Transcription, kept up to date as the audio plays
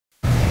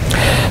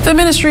The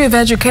Ministry of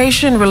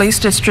Education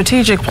released its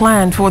strategic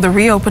plan for the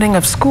reopening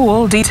of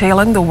school,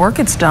 detailing the work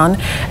it's done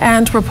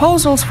and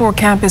proposals for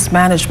campus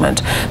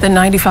management. The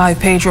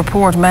 95-page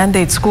report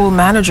mandates school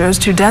managers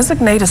to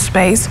designate a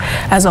space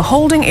as a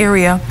holding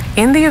area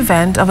in the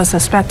event of a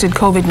suspected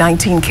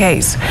COVID-19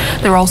 case.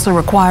 They're also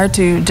required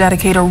to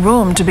dedicate a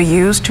room to be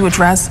used to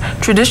address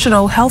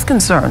traditional health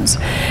concerns.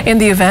 In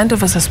the event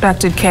of a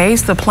suspected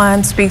case, the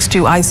plan speaks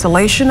to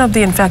isolation of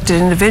the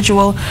infected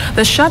individual,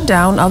 the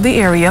shutdown of the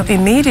area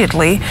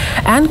immediately,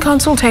 and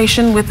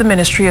consultation with the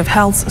Ministry of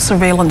Health's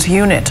surveillance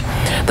unit.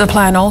 The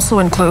plan also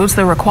includes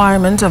the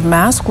requirement of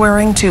mask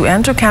wearing to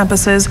enter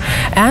campuses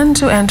and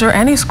to enter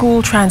any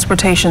school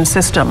transportation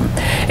system.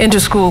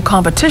 Inter-school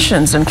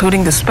competitions,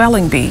 including the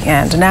spelling bee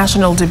and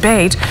national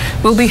debate,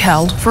 will be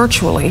held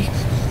virtually.